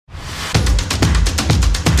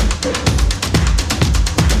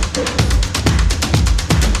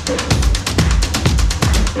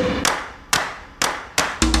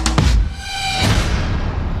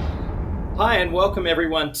and welcome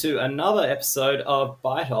everyone to another episode of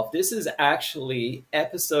Bite Off. This is actually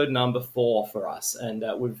episode number 4 for us, and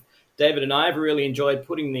David and I have really enjoyed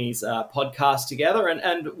putting these podcasts together.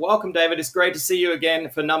 And welcome, David. It's great to see you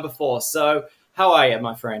again for number 4. So, how are you,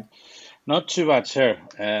 my friend? Not too bad, sir.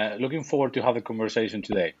 Looking forward to have the conversation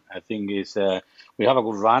today. I think we have a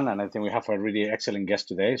good run, and I think we have a really excellent guest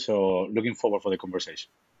today. So, looking forward for the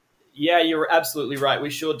conversation. Yeah, you're absolutely right. We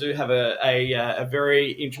sure do have a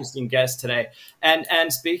very interesting guest today.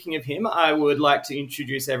 And speaking of him, I would like to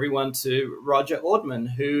introduce everyone to Roger Ortman,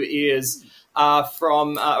 who is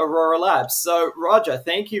from Aurora Labs. So, Roger,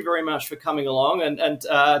 thank you very much for coming along and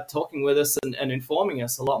talking with us and informing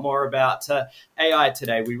us a lot more about AI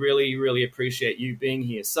today. We really, really appreciate you being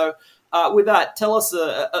here. So, with that, tell us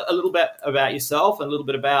a little bit about yourself and a little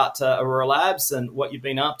bit about Aurora Labs and what you've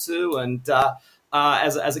been up to, and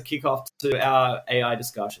as a kickoff to our AI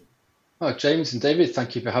discussion. Oh, James and David,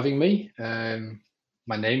 thank you for having me.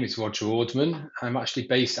 My name is Roger Ortman. I'm actually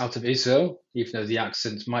based out of Israel, even though the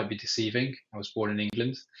accent might be deceiving. I was born in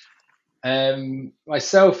England.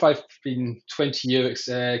 Myself, I've been 20 years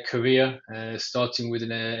career, starting with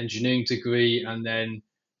an engineering degree and then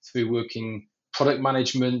through working product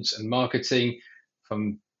management and marketing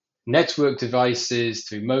from network devices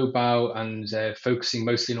through mobile and focusing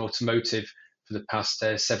mostly on automotive for the past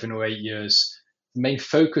 7 or 8 years. The main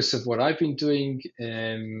focus of what I've been doing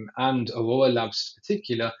and Aurora Labs in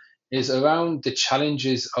particular is around the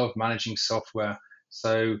challenges of managing software.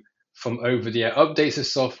 So from over-the-air updates of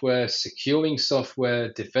software, securing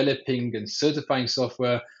software, developing and certifying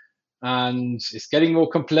software, and it's getting more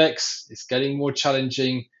complex, it's getting more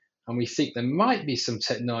challenging, and we think there might be some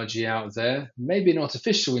technology out there, maybe an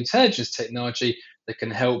artificial intelligence technology that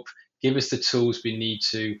can help give us the tools we need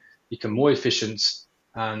to become more efficient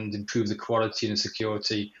and improve the quality and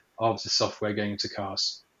security of the software going into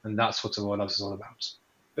cars. And that's what Aurora Labs is all about.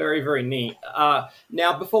 Very, very neat.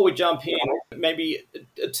 Now, before we jump in, maybe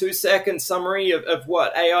a 2-second summary of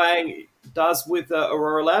what AI does with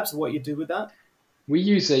Aurora Labs, what you do with that. We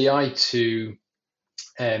use AI to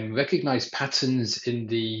recognize patterns in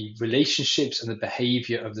the relationships and the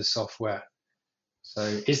behavior of the software. So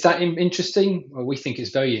is that interesting? Well, we think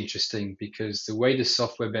it's very interesting because the way the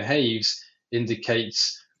software behaves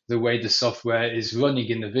indicates the way the software is running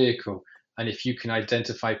in the vehicle. And if you can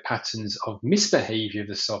identify patterns of misbehavior of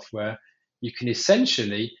the software, you can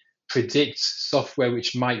essentially predict software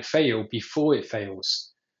which might fail before it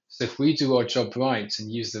fails. So if we do our job right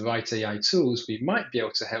and use the right AI tools, we might be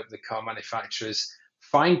able to help the car manufacturers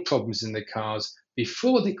find problems in the cars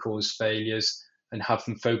before they cause failures and have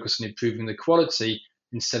them focus on improving the quality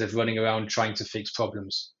instead of running around trying to fix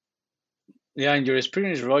problems. Yeah, in your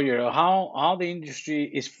experience, Roger, how the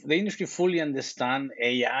industry fully understand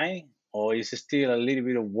AI, or is it still a little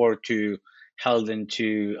bit of work to help them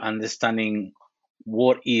to understanding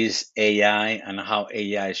what is AI and how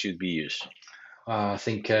AI should be used? I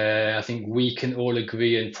think we can all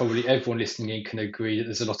agree, and probably everyone listening in can agree, that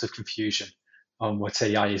there's a lot of confusion on what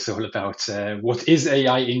AI is all about. What is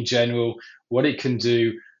AI in general, what it can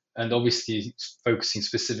do, and obviously focusing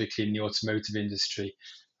specifically in the automotive industry.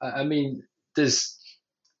 I mean,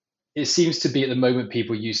 it seems to be at the moment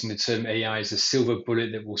people using the term AI as a silver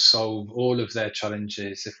bullet that will solve all of their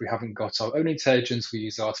challenges. If we haven't got our own intelligence, we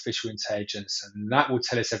use artificial intelligence, and that will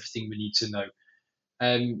tell us everything we need to know.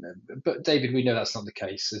 But David, we know that's not the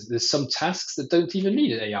case. There's some tasks that don't even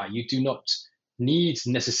need AI. You do not need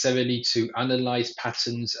necessarily to analyze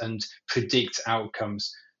patterns and predict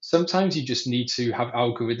outcomes. Sometimes you just need to have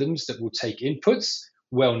algorithms that will take inputs,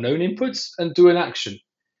 well-known inputs, and do an action.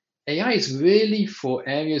 AI is really for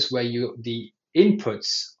areas where the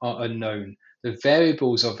inputs are unknown. The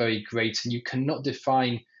variables are very great, and you cannot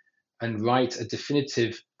define and write a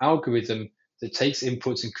definitive algorithm that takes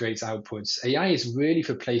inputs and creates outputs. AI is really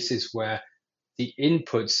for places where the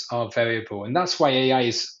inputs are variable. And that's why AI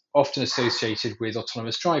is often associated with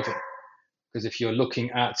autonomous driving. Because if you're looking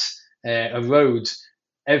at a road,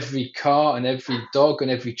 every car and every dog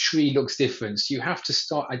and every tree looks different. So you have to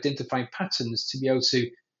start identifying patterns to be able to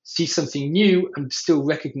see something new and still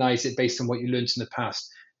recognize it based on what you learned in the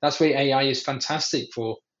past. That's why AI is fantastic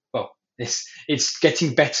for, well, it's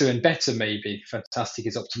getting better and better, maybe. Fantastic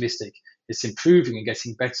is optimistic. It's improving and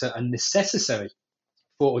getting better and necessary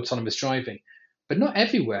for autonomous driving. But not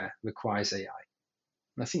everywhere requires AI.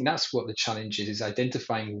 And I think that's what the challenge is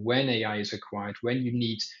identifying when AI is required, when you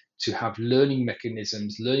need to have learning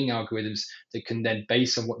mechanisms, learning algorithms that can then,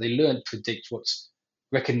 based on what they learned, predict what's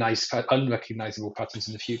unrecognizable patterns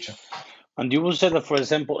in the future. And you will say that, for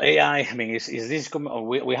example, AI. I mean, is this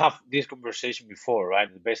we have this conversation before, right?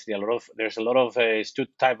 Basically, there's a lot of it's two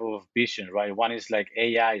type of vision, right? One is like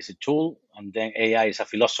AI is a tool, and then AI is a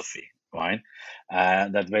philosophy, right?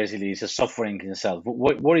 That basically is a software in itself.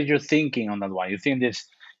 What is your thinking on that one? You think this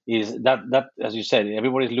is that as you said,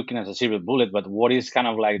 everybody's looking at a silver bullet, but what is kind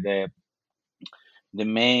of like the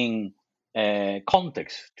main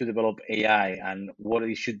context to develop AI and what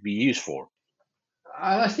it should be used for?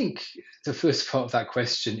 I think the first part of that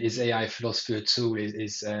question, is AI philosophy a tool,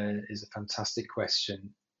 is a fantastic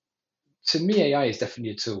question. To me, AI is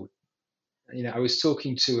definitely a tool. I was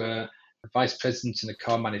talking to a vice president in a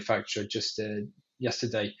car manufacturer just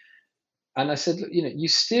yesterday, and I said, look, you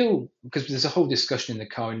still, because there's a whole discussion in the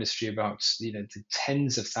car industry about the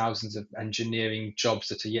tens of thousands of engineering jobs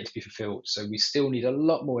that are yet to be fulfilled. So we still need a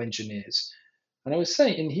lot more engineers. And I was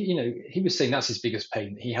saying, and he was saying that's his biggest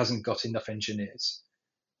pain. He hasn't got enough engineers.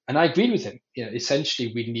 And I agreed with him.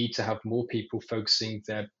 Essentially, we need to have more people focusing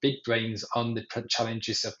their big brains on the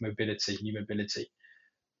challenges of mobility, new mobility.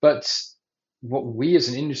 But what we as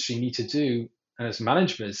an industry need to do, and as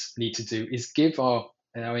managers need to do, is give our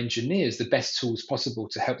engineers the best tools possible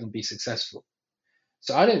to help them be successful.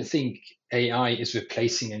 So I don't think AI is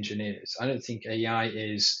replacing engineers. I don't think AI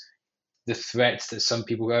is the threat that some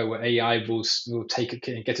people go, where AI will take it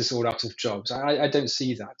and get us all out of jobs. I don't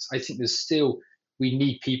see that. I think there's still, we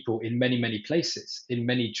need people in many places, in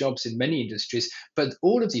many jobs, in many industries, but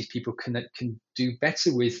all of these people can do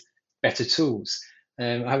better with better tools.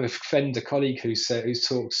 I have a friend, a colleague who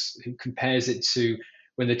compares it to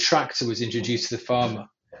when the tractor was introduced to the farmer.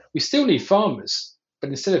 We still need farmers,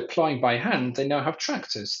 but instead of ploughing by hand, they now have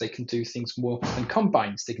tractors. They can do things more, and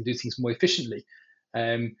combines. They can do things more efficiently.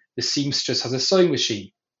 The seamstress has a sewing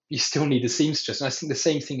machine. You still need a seamstress. And I think the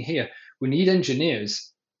same thing here. We need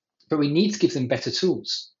engineers, but we need to give them better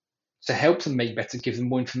tools to help them make better, give them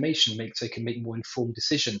more information, so they can make more informed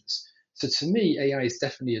decisions. So to me, AI is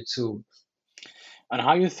definitely a tool. And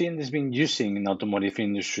how you think it's been using in automotive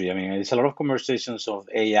industry? I mean, there's a lot of conversations of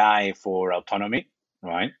AI for autonomy,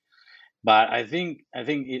 right? But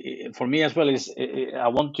for me as well is I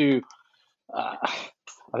want to uh,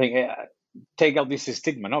 I think take out this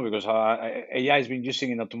stigma, no, because AI has been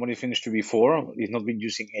using in automotive industry before. It's not been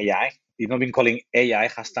using AI. It's not been calling AI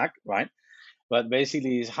hashtag, right? But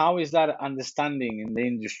basically, is how is that understanding in the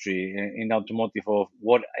industry in automotive of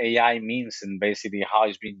what AI means and basically how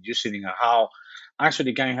it's been using and how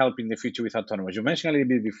actually can help in the future with autonomous. You mentioned a little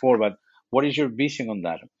bit before, but what is your vision on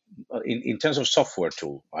that in terms of software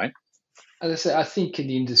tool, right? As I say, I think in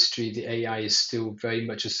the industry, the AI is still very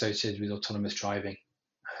much associated with autonomous driving.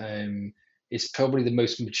 It's probably the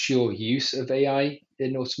most mature use of AI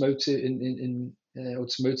in automotive.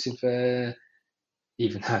 Automotive,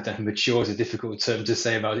 even I don't know, mature is a difficult term to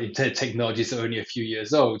say about it. Technologies that are only a few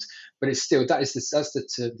years old, but it's still that's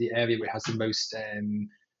the area where it has the most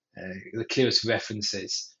the clearest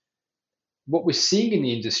references. What we're seeing in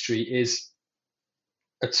the industry is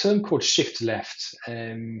a term called shift left,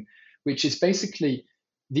 which is basically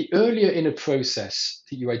the earlier in a process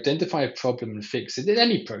that you identify a problem and fix it in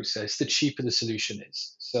any process, the cheaper the solution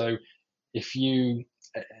is. So if you're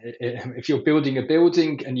building a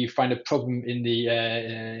building and you find a problem in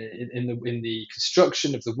the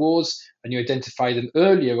construction of the walls and you identify them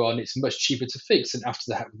earlier on, it's much cheaper to fix than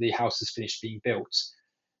after the house is finished being built.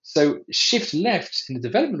 So shift left in the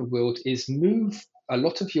development world is move a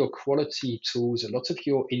lot of your quality tools, a lot of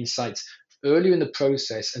your insights earlier in the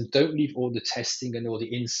process, and don't leave all the testing and all the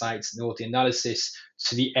insights and all the analysis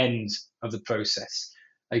to the end of the process.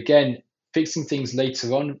 Again, fixing things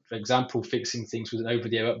later on, for example, fixing things with an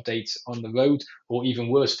over-the-air update on the road, or even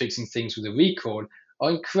worse, fixing things with a recall, are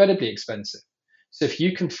incredibly expensive. So if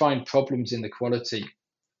you can find problems in the quality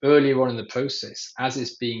earlier on in the process, as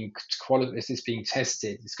it's being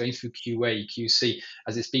tested, it's going through QA, QC,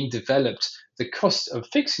 as it's being developed, the cost of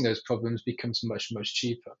fixing those problems becomes much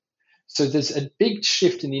cheaper. So there's a big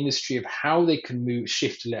shift in the industry of how they can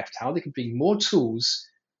shift left, how they can bring more tools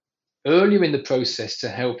earlier in the process to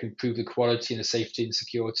help improve the quality and the safety and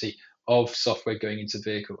security of software going into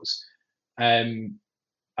vehicles. And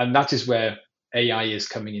that is where AI is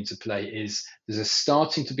coming into play. Is there's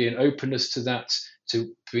starting to be an openness to that,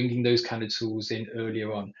 to bringing those kind of tools in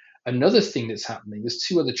earlier on. Another thing that's happening, there's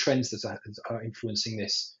two other trends that are influencing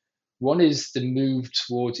this. One is the move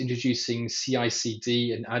towards introducing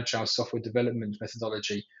CI/CD and agile software development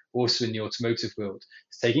methodology, also in the automotive world.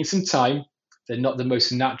 It's taking some time. They're not the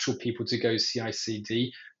most natural people to go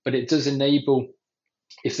CI/CD, but it does enable,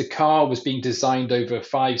 if the car was being designed over a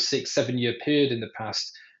 5, 6, 7 year period in the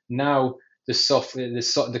past, now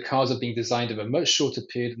the cars are being designed over a much shorter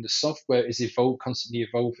period, and the software is constantly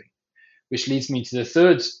evolving. Which leads me to the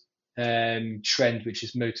third trend, which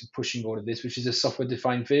is pushing all of this, which is a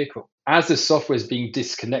software-defined vehicle. As the software is being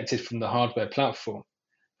disconnected from the hardware platform,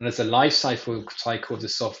 and as the life cycle of the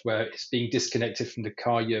software is being disconnected from the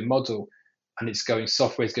car year model, and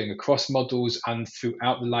software is going across models and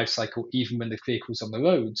throughout the life cycle, even when the vehicle's on the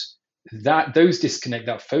road, those disconnect,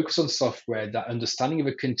 that focus on software, that understanding of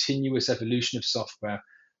a continuous evolution of software,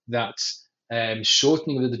 that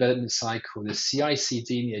shortening of the development cycle, the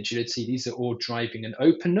CI/CD and the agility, these are all driving an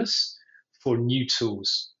openness for new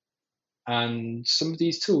tools. And some of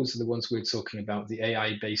these tools are the ones we're talking about, the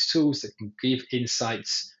AI-based tools that can give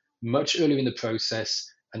insights much earlier in the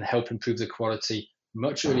process and help improve the quality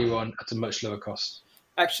much earlier on at a much lower cost.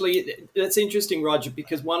 Actually, that's interesting, Roger,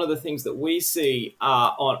 because one of the things that we see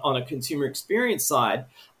on a consumer experience side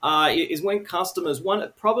is when customers,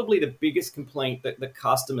 probably the biggest complaint that the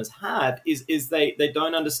customers have is they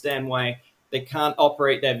don't understand why they can't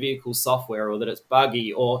operate their vehicle software, or that it's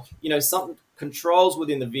buggy, or some controls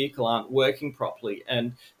within the vehicle aren't working properly.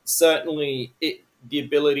 And certainly the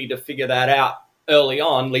ability to figure that out early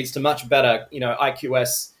on leads to much better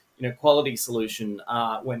IQS quality solution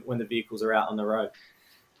when the vehicles are out on the road.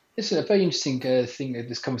 It's a very interesting thing,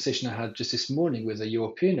 this conversation I had just this morning with a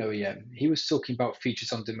European OEM. He was talking about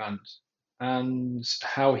features on demand and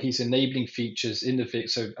how he's enabling features in the vehicle.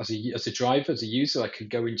 So as a driver, as a user, I could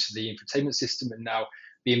go into the infotainment system, and now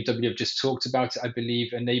BMW have just talked about it, I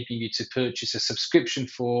believe, enabling you to purchase a subscription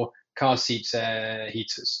for car seat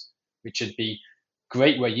heaters, which would be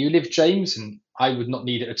great where you live, James, and I would not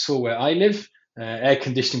need it at all where I live. Air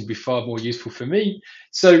conditioning would be far more useful for me.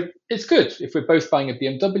 So it's good. If we're both buying a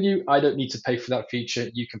BMW, I don't need to pay for that feature.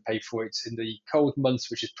 You can pay for it in the cold months,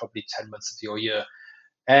 which is probably 10 months of your year.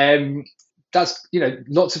 That's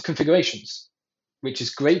lots of configurations, which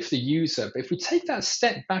is great for the user. But if we take that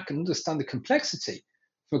step back and understand the complexity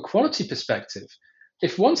from a quality perspective,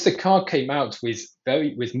 if once the car came out with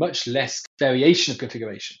much less variation of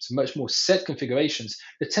configurations, much more set configurations,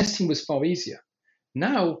 the testing was far easier.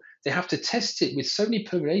 Now they have to test it with so many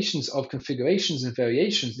permutations of configurations and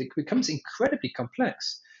variations that it becomes incredibly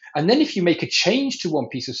complex. And then if you make a change to one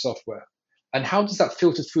piece of software, and how does that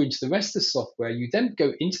filter through into the rest of the software, you then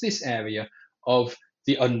go into this area of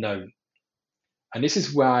the unknown. And this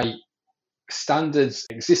is why standards,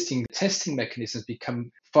 existing testing mechanisms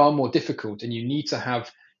become far more difficult, and you need to have,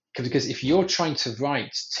 because if you're trying to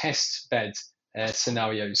write test bed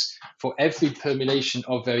scenarios for every permutation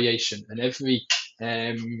of variation and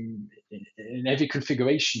in every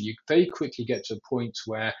configuration, you very quickly get to a point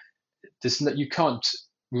where you can't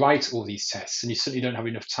write all these tests, and you certainly don't have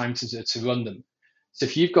enough time to run them. So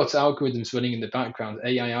if you've got algorithms running in the background,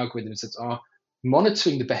 AI algorithms that are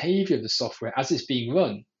monitoring the behavior of the software as it's being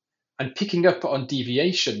run and picking up on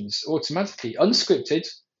deviations automatically, unscripted,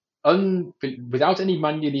 without any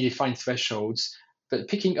manually defined thresholds, but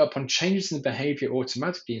picking up on changes in the behavior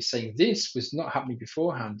automatically and saying, this was not happening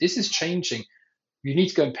beforehand, this is changing, you need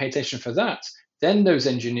to go and pay attention for that. Then those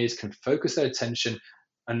engineers can focus their attention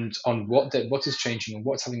and on what is changing and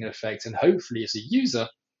what's having an effect. And hopefully, as a user,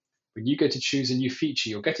 when you go to choose a new feature,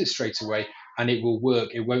 you'll get it straight away and it will work.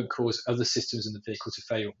 It won't cause other systems in the vehicle to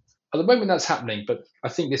fail. At the moment, that's happening, but I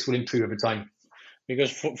think this will improve over time.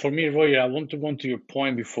 Because for me, Roger, I want to go to your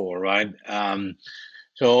point before, right?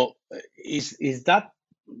 So is that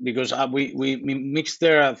because we mixed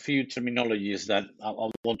there a few terminologies that I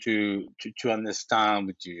want to understand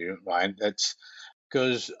with you, right? That's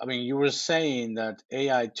because you were saying that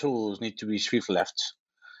AI tools need to be Swift left.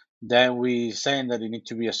 Then we saying that it need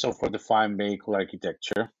to be a software-defined vehicle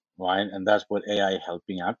architecture, right? And that's what AI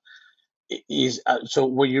helping out. So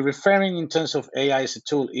what you're referring in terms of AI as a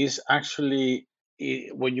tool is actually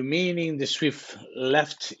what you mean in the Swift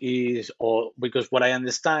left is, or because what I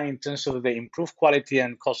understand in terms of the improved quality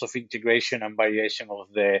and cost of integration and variation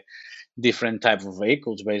of the different type of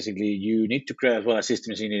vehicles, basically you need to create as well a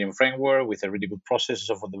systems engineering framework with a really good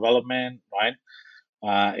processes of development, right?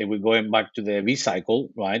 If we're going back to the V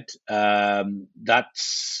cycle, right?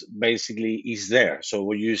 That's basically is there. So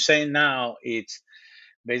what you're saying now, it's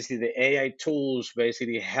basically the AI tools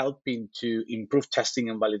basically helping to improve testing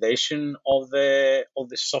and validation of the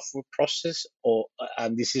software process,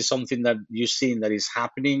 and this is something that you're seeing that is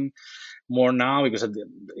happening more now, because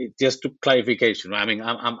just to clarification,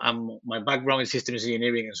 I'm my background is systems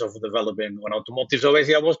engineering and software development on automotive. So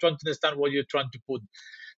basically, I was trying to understand what you're trying to put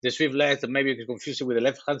the Swift left, and maybe you can confuse it with the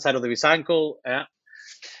left hand side of the cycle.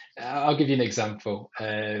 I'll give you an example.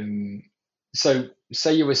 So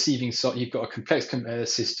say you're receiving, you've got a complex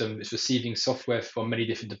system that's receiving software from many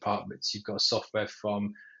different departments. You've got software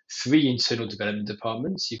from 3 internal development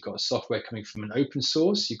departments. You've got software coming from an open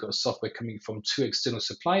source. You've got software coming from 2 external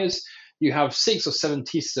suppliers. You have 6 or 7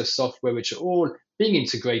 pieces of software which are all being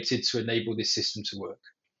integrated to enable this system to work.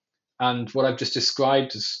 And what I've just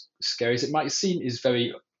described, as scary as it might seem, is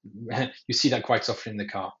very, you see that quite often in the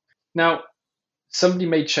car. Now, somebody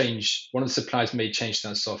may change, one of the suppliers may change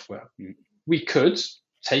that software. We could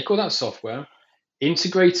take all that software,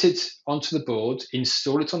 integrate it onto the board,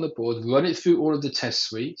 install it on the board, run it through all of the test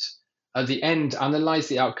suites, at the end, analyze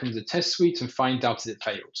the outcome of the test suite and find out that it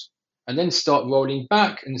failed. And then start rolling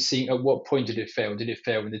back and seeing at what point did it fail. Did it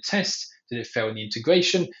fail in the test? Did it fail in the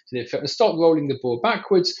integration? Did it fail? And start rolling the board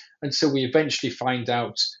backwards until we eventually find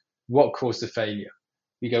out what caused the failure.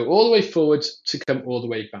 We go all the way forward to come all the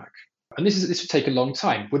way back. And this would take a long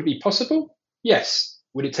time. Would it be possible? Yes.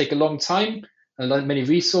 Would it take a long time and many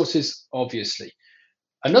resources? Obviously.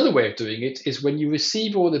 Another way of doing it is when you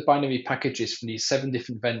receive all the binary packages from these 7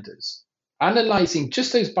 different vendors, analyzing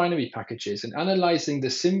just those binary packages and analyzing the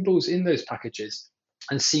symbols in those packages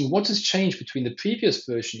and seeing what has changed between the previous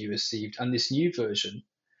version you received and this new version,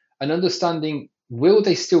 and understanding, will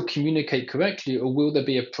they still communicate correctly or will there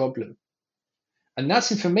be a problem? And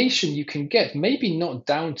that's information you can get, maybe not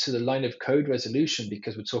down to the line of code resolution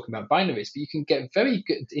because we're talking about binaries, but you can get very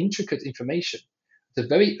good, intricate information at a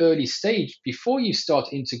very early stage before you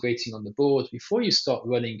start integrating on the board, before you start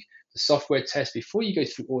running the software test, before you go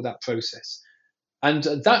through all that process. And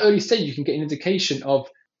at that early stage, you can get an indication of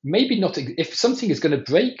maybe not, if something is going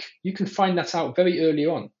to break, you can find that out very early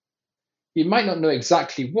on. You might not know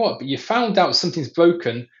exactly what, but you found out something's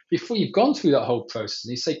broken before you've gone through that whole process.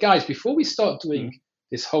 And you say, guys, before we start doing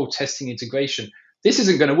this whole testing integration, this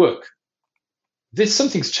isn't going to work.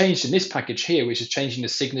 Something's changed in this package here, which is changing the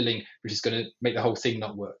signaling, which is going to make the whole thing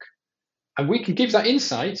not work. And we can give that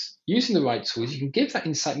insight using the right tools. You can give that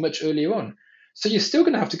insight much earlier on. So you're still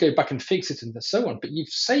going to have to go back and fix it and so on, but you've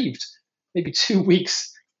saved maybe 2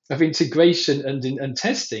 weeks of integration and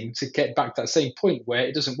testing to get back to that same point where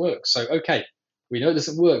it doesn't work. So, okay, we know it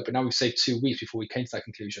doesn't work, but now we've saved 2 weeks before we came to that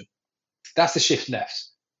conclusion. That's the shift left.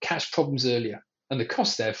 Catch problems earlier. And the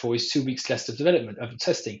cost, therefore, is 2 weeks less of development, of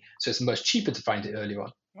testing. So it's much cheaper to find it earlier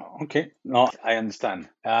on. Okay. No, I understand.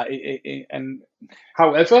 And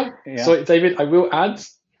however, so David, I will add,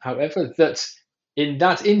 however, that in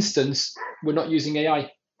that instance, we're not using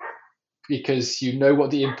AI because you know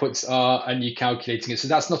what the inputs are and you're calculating it. So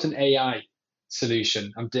that's not an AI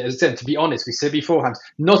solution. As I said, to be honest, we said beforehand,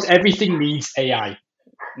 not everything needs AI.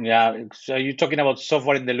 Yeah. So you're talking about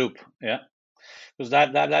software in the loop. Yeah. Because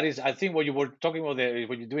that is, I think what you were talking about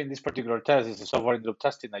when you're doing this particular test is the software in the loop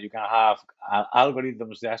testing, that you can have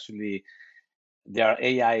algorithms that actually, they are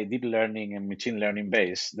AI, deep learning and machine learning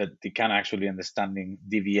based, that they can actually understanding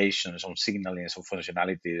deviations on signaling and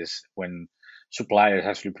functionalities when suppliers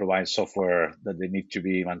actually provide software that they need to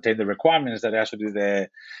be maintain the requirements that actually the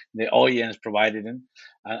OEMs provided them,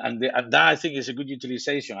 and that I think is a good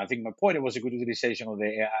utilization. I think my point, it was a good utilization of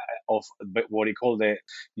the AI, of what he called the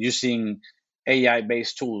using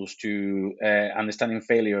AI-based tools to understanding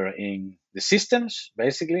failure in the systems,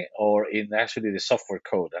 basically, or in actually the software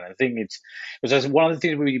code. And I think it's because one of the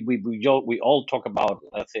things we all talk about.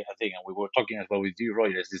 I think, and we were talking as well with you,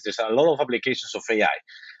 Roger, is there's a lot of applications of AI.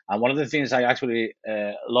 And one of the things I actually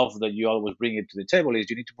love that you always bring it to the table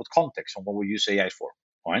is you need to put context on what we use AI for,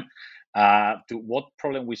 right? To what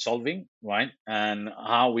problem we're solving, right? And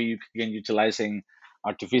how we can utilizing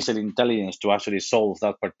artificial intelligence to actually solve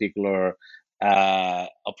that particular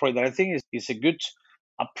approach. That I think is a good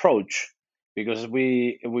approach, because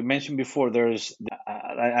we mentioned before there's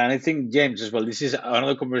and I think James as well, this is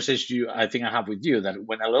another conversation I think I have with you, that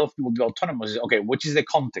when a lot of people do autonomous, is okay, what is the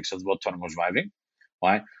context of the autonomous driving,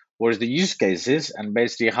 right? What is the use cases, and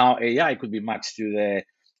basically how AI could be matched to the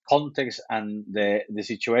context and the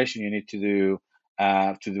situation you need to do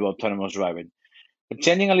autonomous driving. But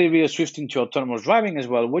changing a little bit of shifting to autonomous driving as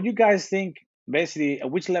well, what do you guys think, basically,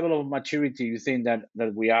 at which level of maturity you think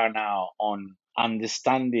that we are now on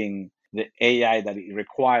understanding the AI that it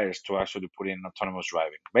requires to actually put in autonomous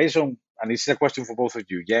driving? Based on, and this is a question for both of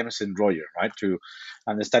you, James and Roger, right? To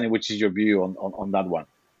understanding which is your view on that one.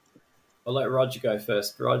 I'll let Roger go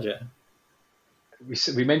first. Roger.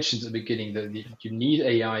 We mentioned at the beginning that you need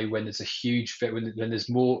AI when there's when there's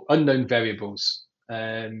more unknown variables.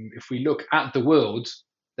 If we look at the world,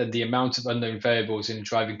 then the amount of unknown variables in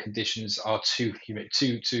driving conditions are too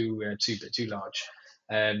large.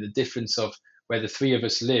 The difference of where the three of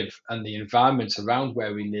us live and the environment around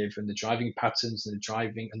where we live and the driving patterns and the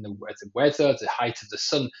driving and the weather, the height of the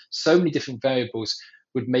sun, so many different variables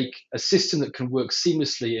would make a system that can work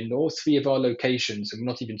seamlessly in all three of our locations. And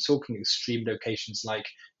we're not even talking extreme locations like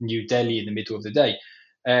New Delhi in the middle of the day.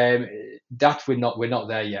 That we're not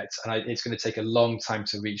there yet, and it's going to take a long time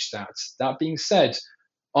to reach that. That being said,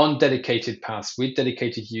 on dedicated paths with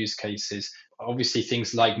dedicated use cases, obviously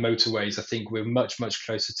things like motorways, I think we're much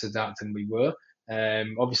closer to that than we were.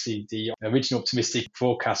 Obviously, the original optimistic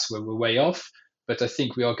forecasts were way off, but I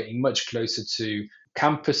think we are getting much closer to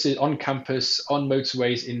campuses, on campus, on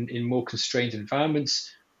motorways, in more constrained environments,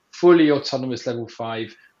 fully autonomous level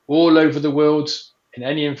 5, all over the world, in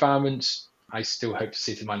any environment. I still hope to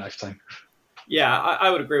see it in my lifetime. Yeah, I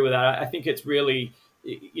would agree with that. I think it's really,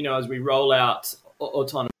 as we roll out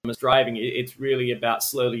autonomous driving, it's really about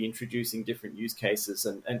slowly introducing different use cases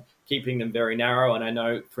and keeping them very narrow. And I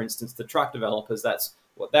know, for instance, the truck developers, that's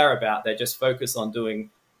what they're about. They just focus on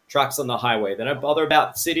doing trucks on the highway. They don't bother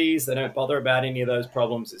about cities. They don't bother about any of those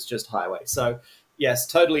problems. It's just highway. So, yes,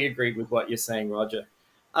 totally agreed with what you're saying, Roger.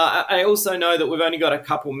 I also know that we've only got a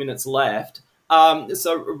couple minutes left.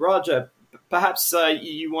 So, Roger, perhaps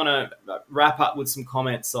you want to wrap up with some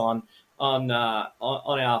comments on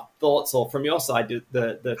our thoughts, or from your side,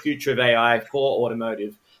 the future of AI for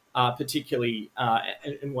automotive, particularly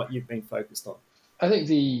in what you've been focused on. I think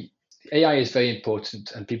the AI is very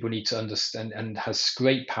important, and people need to understand, and has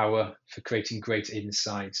great power for creating great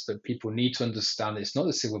insights. But people need to understand it's not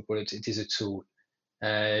a silver bullet; it is a tool.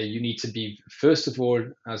 You need to be, first of all,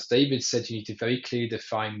 as David said, you need to very clearly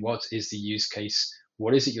define what is the use case,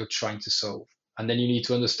 what is it you're trying to solve, and then you need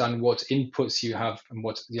to understand what inputs you have and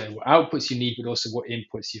what what outputs you need, but also what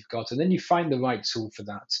inputs you've got, and then you find the right tool for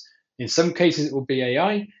that. In some cases, it will be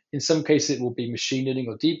AI. In some cases, it will be machine learning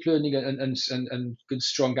or deep learning and good,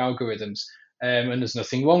 strong algorithms. And there's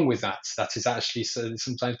nothing wrong with that. That is actually, so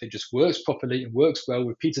sometimes it just works properly and works well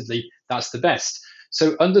repeatedly. That's the best.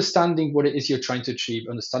 So understanding what it is you're trying to achieve,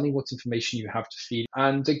 understanding what information you have to feed.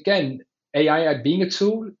 And again, AI being a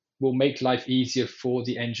tool will make life easier for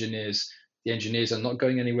the engineers. The engineers are not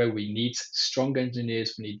going anywhere. We need strong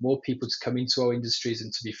engineers. We need more people to come into our industries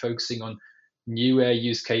and to be focusing on new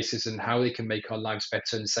use cases and how they can make our lives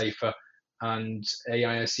better and safer. And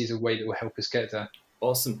AI, I see, is a way that will help us get there.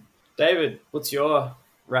 Awesome. David, what's your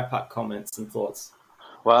wrap-up comments and thoughts?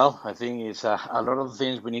 Well, I think it's a lot of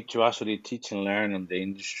things we need to actually teach and learn in the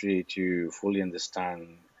industry to fully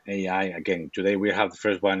understand AI. Again, today we have the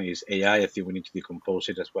first one is AI. I think we need to decompose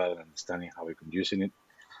it as well and understanding how we can use it.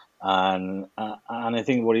 And I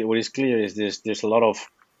think what is clear is there's a lot of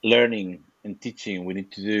learning and teaching we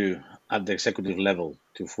need to do at the executive level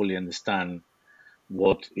to fully understand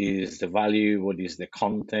what is the value, what is the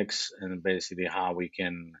context, and basically how we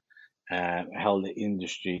can help the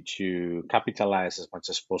industry to capitalize as much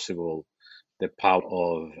as possible the power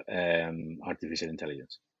of artificial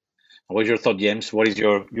intelligence. And what's your thought, James? What is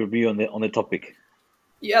your view on the topic?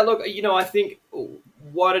 Yeah, look, I think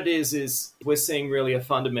what it is we're seeing really a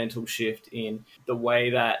fundamental shift in the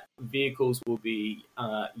way that vehicles will be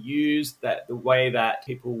used, that the way that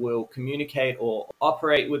people will communicate or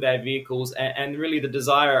operate with their vehicles, and really the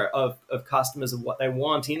desire of customers of what they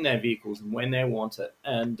want in their vehicles and when they want it.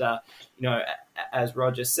 And, as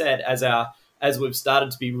Roger said, as we've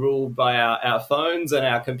started to be ruled by our phones and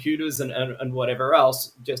our computers and whatever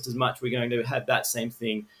else, just as much we're going to have that same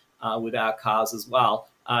thing with our cars as well,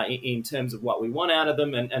 in terms of what we want out of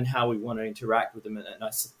them and how we want to interact with them. And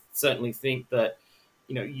I certainly think that,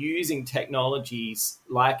 using technologies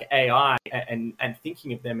like AI and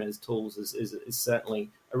thinking of them as tools is certainly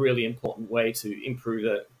a really important way to improve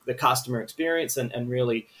the customer experience and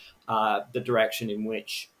really the direction in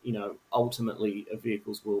which, ultimately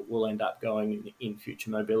vehicles will end up going in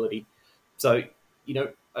future mobility. So,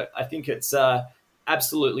 I think it's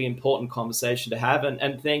absolutely important conversation to have.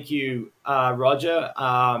 And thank you, Roger.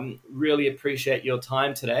 Really appreciate your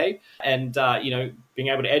time today and, being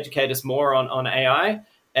able to educate us more on AI.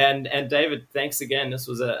 And David, thanks again. This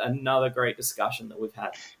was another great discussion that we've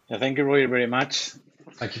had. Yeah, thank you, Roy, very much.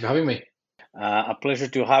 Thank you for having me. A pleasure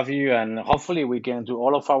to have you. And hopefully we can, to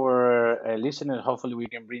all of our listeners, hopefully we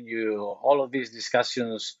can bring you all of these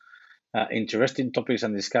discussions, interesting topics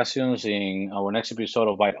and discussions in our next episode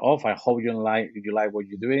of Bite Off. I hope you like what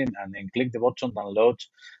you're doing, and then click the button, download,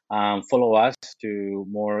 and follow us to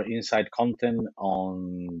more inside content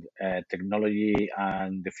on technology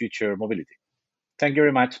and the future mobility. Thank you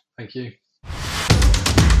very much. Thank you.